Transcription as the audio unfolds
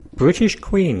British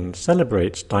Queen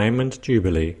celebrates Diamond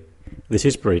Jubilee. This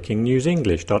is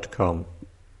breakingnewsenglish.com.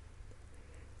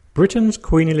 Britain's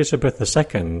Queen Elizabeth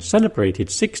II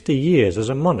celebrated 60 years as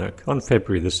a monarch on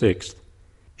February the 6th.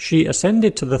 She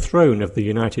ascended to the throne of the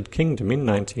United Kingdom in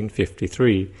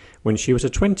 1953, when she was a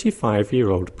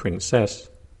 25-year-old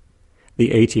princess. The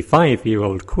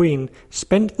 85-year-old Queen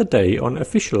spent the day on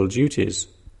official duties.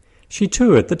 She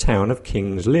toured the town of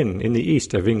King's Lynn in the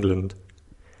east of England.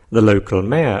 The local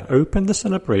mayor opened the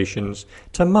celebrations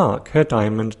to mark her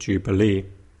Diamond Jubilee.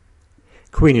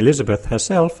 Queen Elizabeth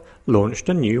herself launched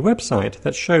a new website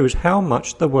that shows how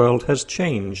much the world has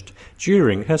changed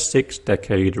during her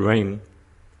 6-decade reign.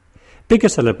 Bigger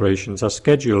celebrations are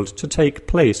scheduled to take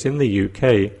place in the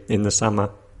UK in the summer.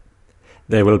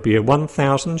 There will be a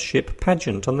 1,000-ship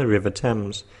pageant on the River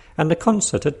Thames and a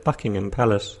concert at Buckingham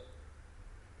Palace.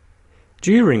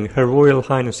 During Her Royal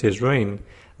Highness's reign,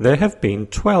 there have been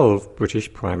 12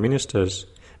 British Prime Ministers,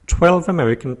 12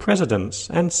 American presidents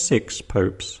and 6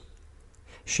 popes.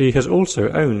 She has also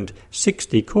owned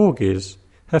 60 corgis,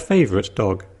 her favourite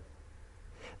dog.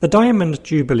 The Diamond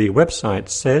Jubilee website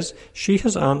says she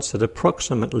has answered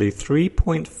approximately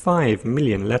 3.5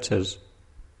 million letters.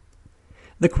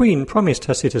 The Queen promised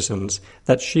her citizens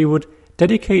that she would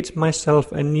dedicate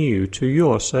myself anew to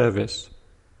your service.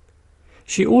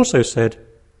 She also said,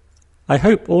 "I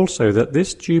hope also that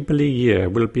this Jubilee year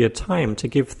will be a time to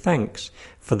give thanks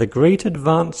for the great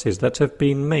advances that have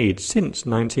been made since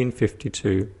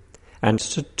 1952, and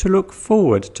to look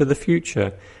forward to the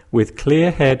future with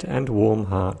clear head and warm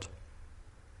heart."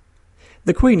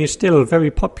 The Queen is still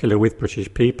very popular with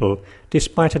British people,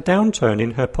 despite a downturn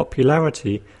in her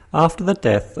popularity after the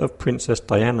death of Princess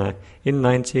Diana in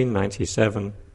 1997.